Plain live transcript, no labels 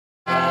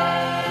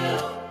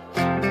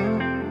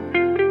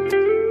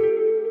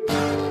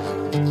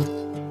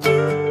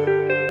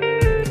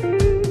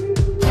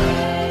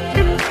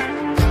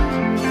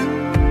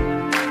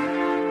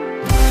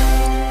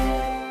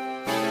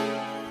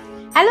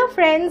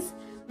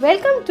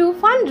Welcome to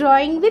Fun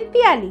Drawing with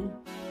Piyali.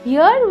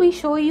 Here we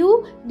show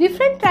you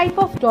different type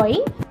of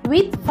drawing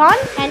with fun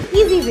and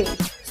easy way.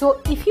 So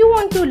if you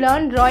want to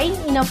learn drawing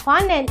in a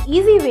fun and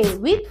easy way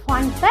with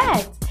fun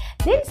facts,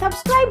 then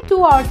subscribe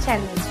to our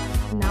channel.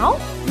 Now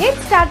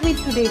let's start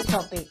with today's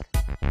topic.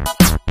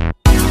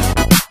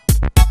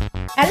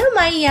 Hello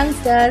my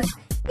youngsters,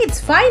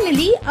 it's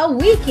finally a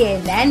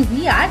weekend and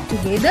we are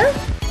together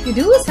to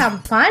do some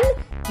fun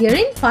here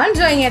in Fun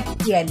Drawing at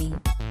Piyali.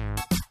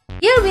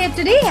 Here we are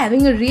today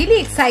having a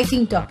really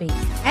exciting topic,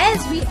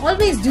 as we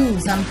always do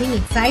something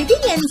exciting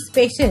and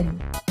special.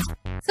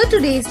 So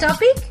today's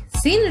topic,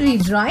 scenery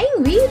drawing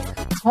with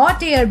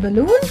hot air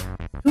balloon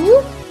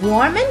through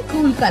warm and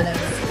cool colors.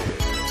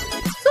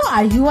 So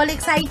are you all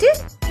excited?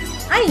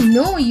 I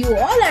know you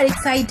all are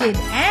excited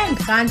and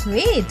can't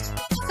wait.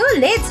 So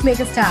let's make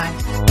a start.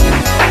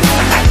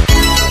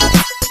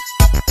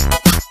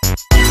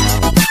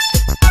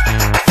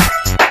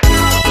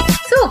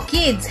 So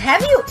kids,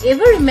 have you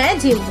ever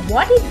imagined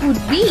what it would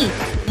be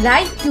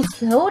like to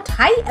float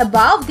high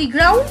above the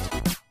ground?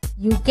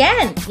 You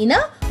can in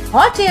a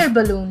hot air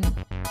balloon.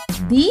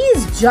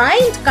 These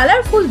giant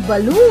colorful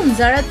balloons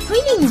are a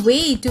thrilling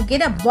way to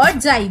get a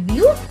bird's eye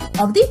view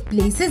of the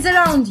places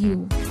around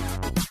you.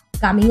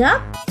 Coming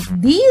up,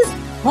 these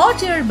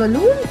hot air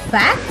balloon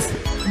facts.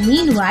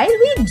 Meanwhile,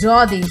 we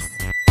draw this.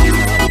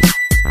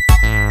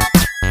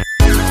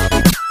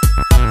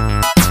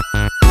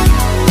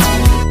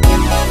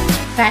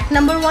 Fact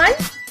number 1.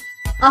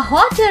 A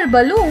hot air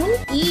balloon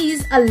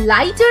is a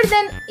lighter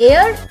than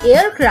air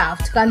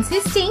aircraft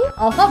consisting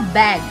of a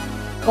bag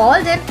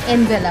called an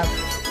envelope,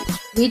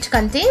 which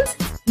contains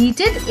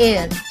heated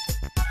air.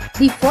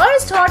 The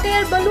first hot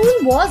air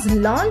balloon was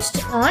launched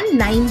on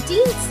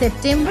 19th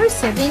September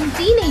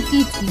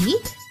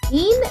 1783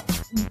 in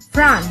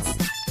France,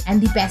 and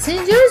the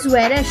passengers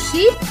were a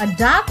sheep, a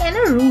duck and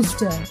a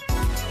rooster,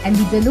 and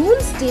the balloon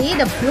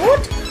stayed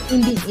afloat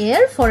in the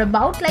air for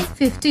about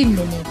 15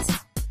 minutes.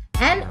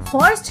 And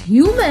first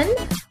human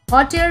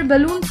hot air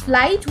balloon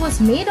flight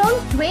was made on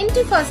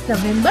 21st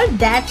November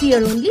that year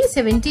only,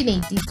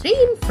 1783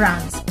 in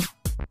France.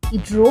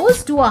 It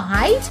rose to a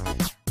height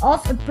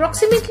of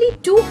approximately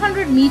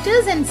 200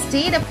 meters and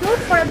stayed afloat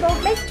for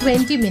about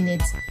 20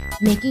 minutes,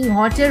 making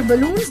hot air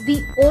balloons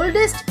the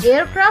oldest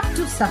aircraft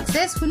to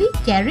successfully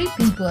carry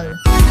people.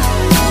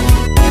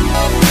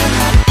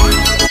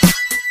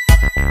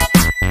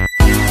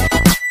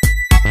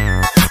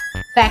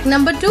 Fact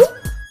number 2.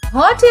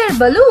 Hot air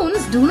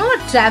balloons do not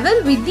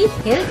travel with the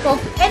help of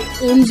an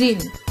engine.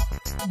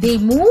 They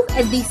move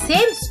at the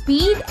same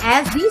speed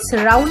as the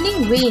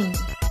surrounding wind.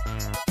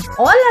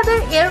 All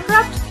other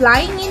aircraft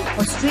flying in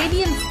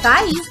Australian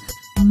skies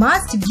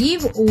must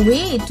give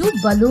way to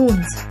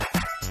balloons.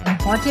 And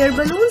hot air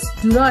balloons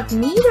do not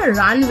need a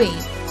runway.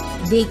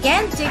 They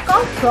can take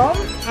off from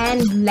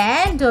and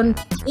land on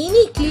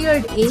any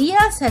cleared area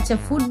such as a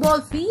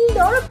football field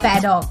or a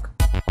paddock.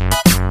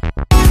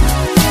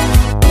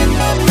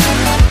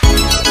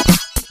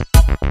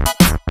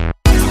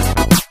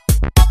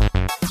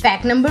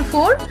 Fact number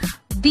 4.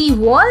 The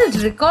world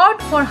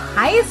record for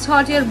highest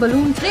hot air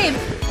balloon trip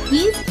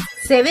is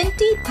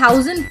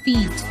 70,000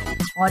 feet.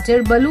 Hot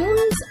air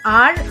balloons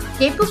are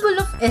capable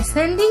of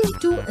ascending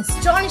to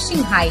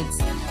astonishing heights,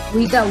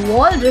 with a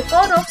world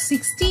record of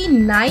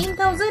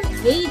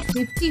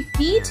 69,850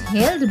 feet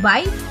held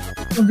by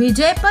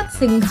Vijaypat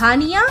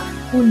Singhania,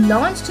 who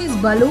launched his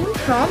balloon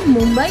from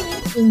Mumbai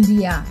in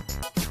India.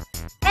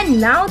 And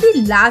now the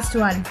last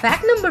one,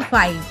 fact number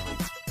 5.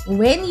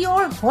 When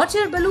your hot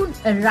air balloon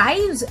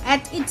arrives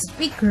at its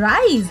peak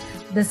rise,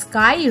 the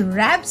sky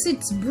wraps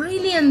its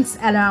brilliance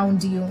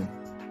around you.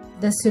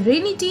 The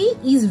serenity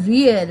is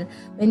real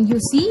when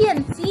you see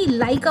and feel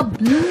like a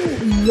blue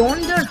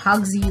yonder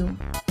hugs you,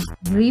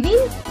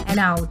 breathing and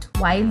out,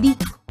 while the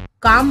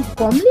calm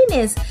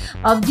comeliness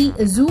of the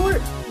azure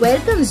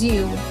welcomes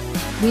you.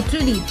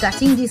 Literally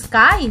touching the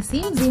sky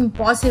seems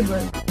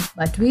impossible,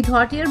 but with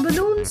hot air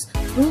balloons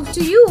prove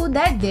to you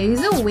that there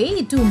is a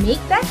way to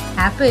make that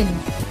happen.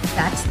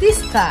 Touch the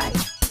sky.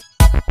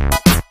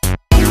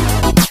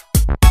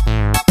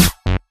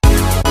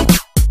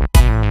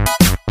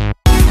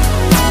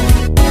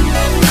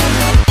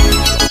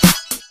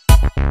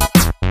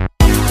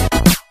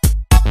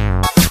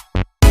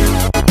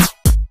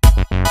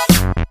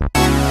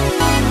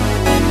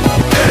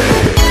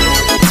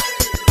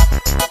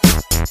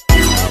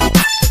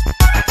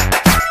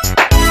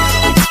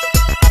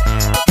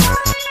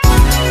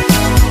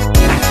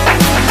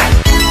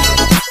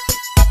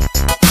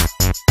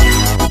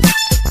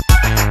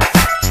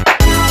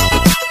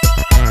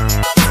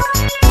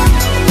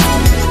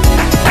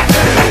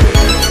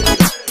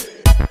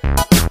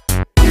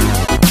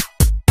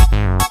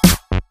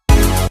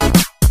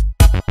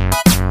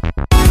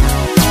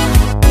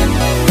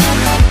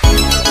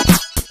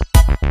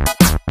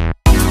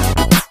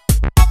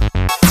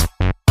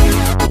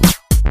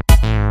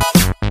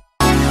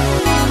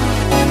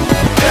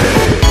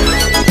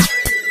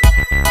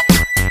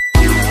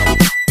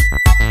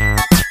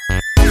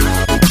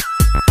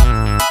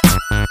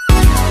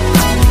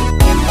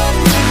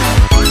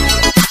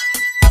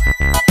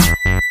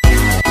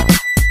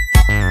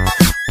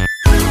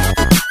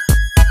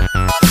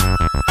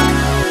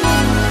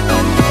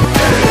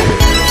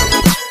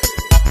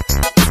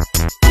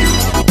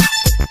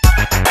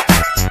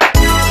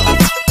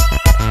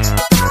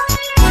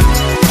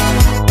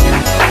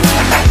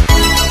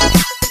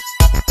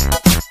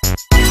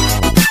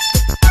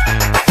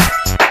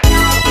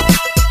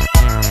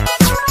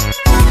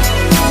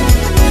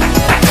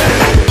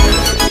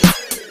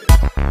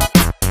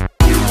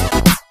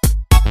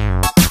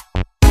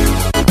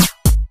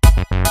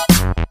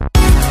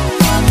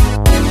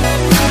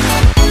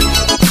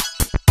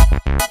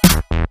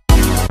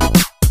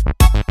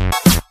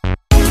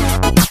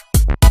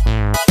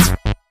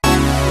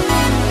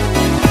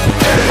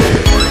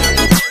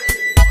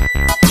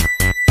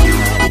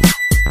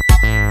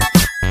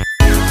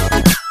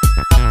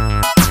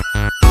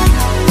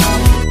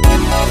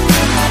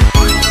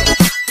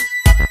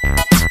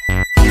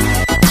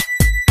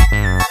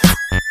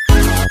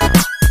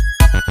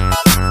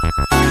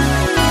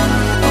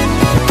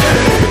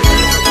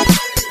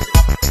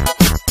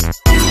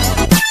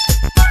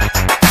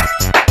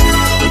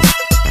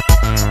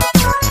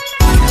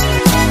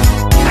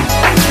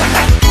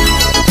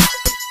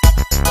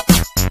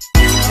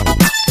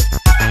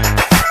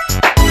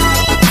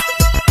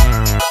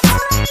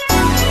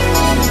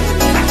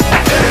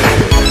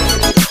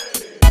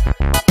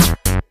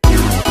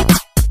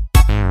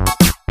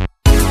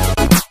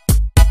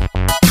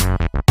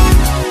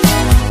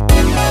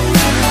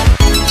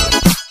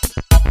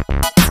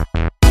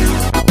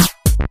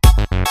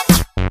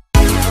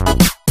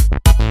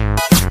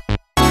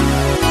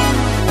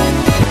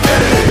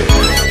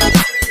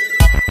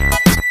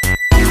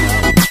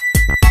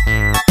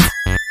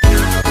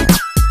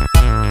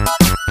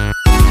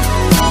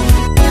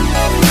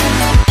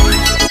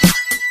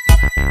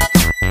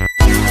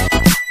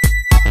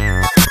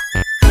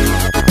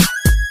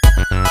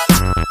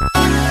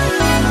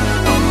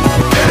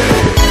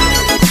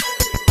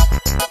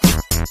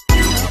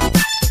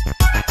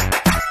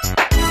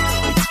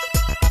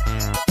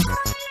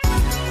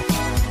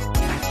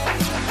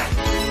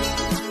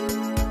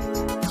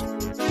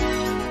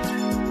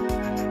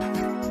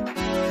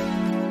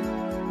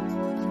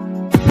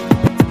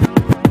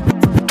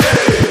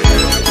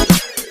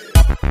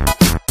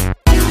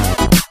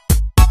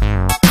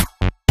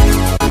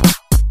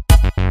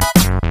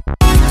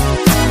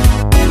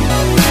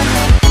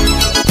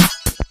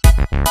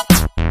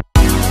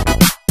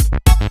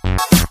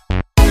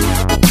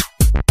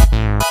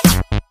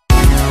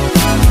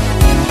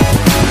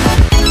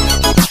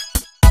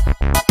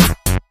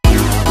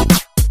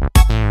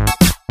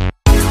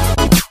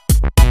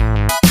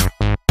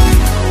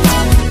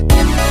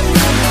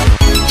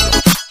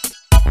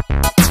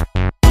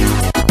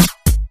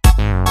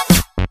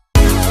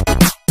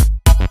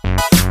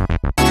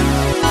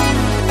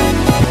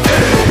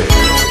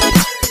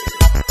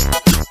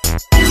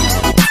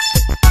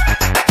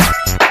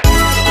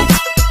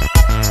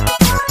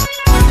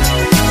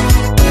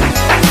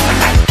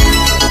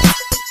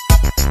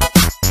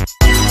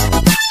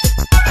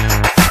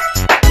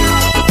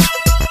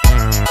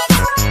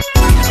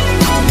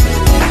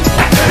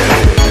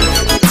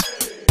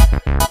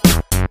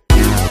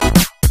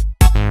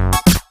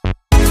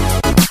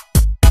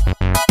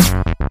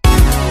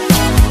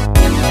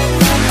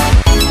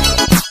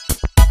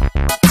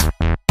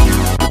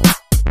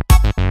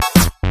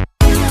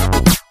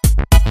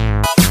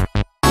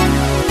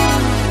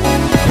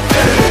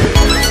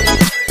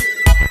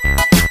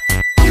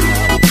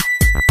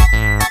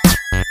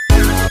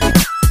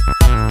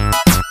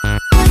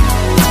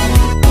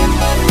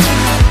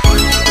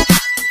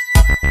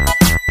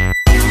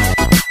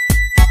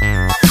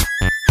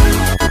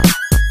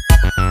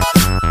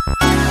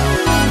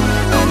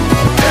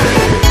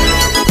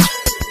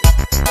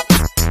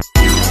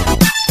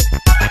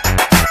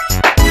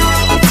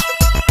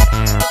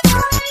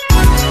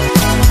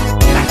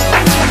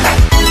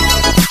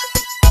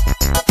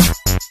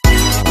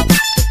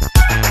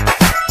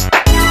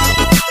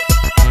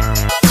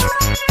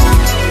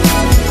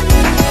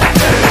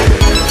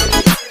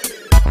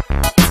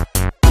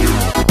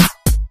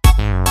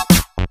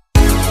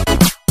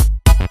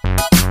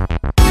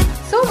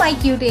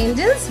 cute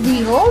angels,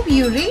 we hope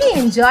you really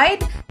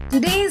enjoyed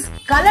today's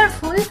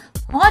colorful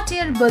hot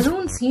air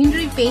balloon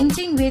scenery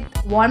painting with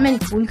warm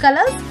and cool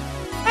colors.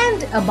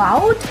 And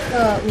about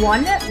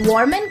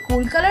warm and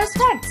cool colors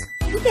facts,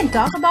 we can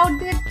talk about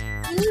that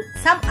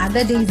in some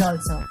other days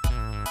also.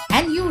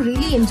 And you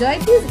really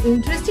enjoyed these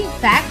interesting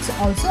facts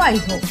also, I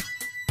hope.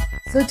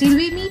 So till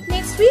we meet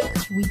next week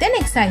with an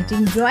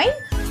exciting drawing,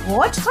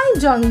 watch while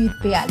drawing with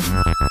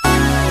Piyali.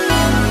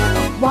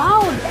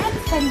 Wow,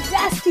 that's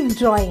fantastic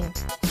drawing.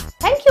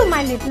 Thank you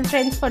my little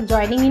friends for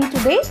joining in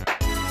today.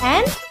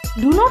 And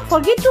do not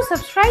forget to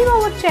subscribe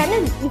our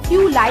channel if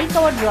you like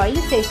our drawing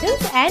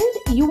sessions and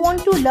you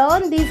want to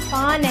learn this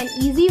fun and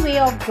easy way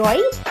of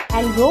drawing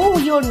and grow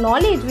your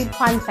knowledge with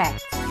fun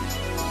facts.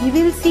 We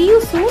will see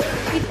you soon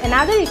with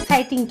another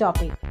exciting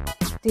topic.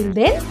 Till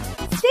then,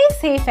 stay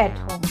safe at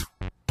home.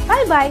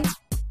 Bye bye.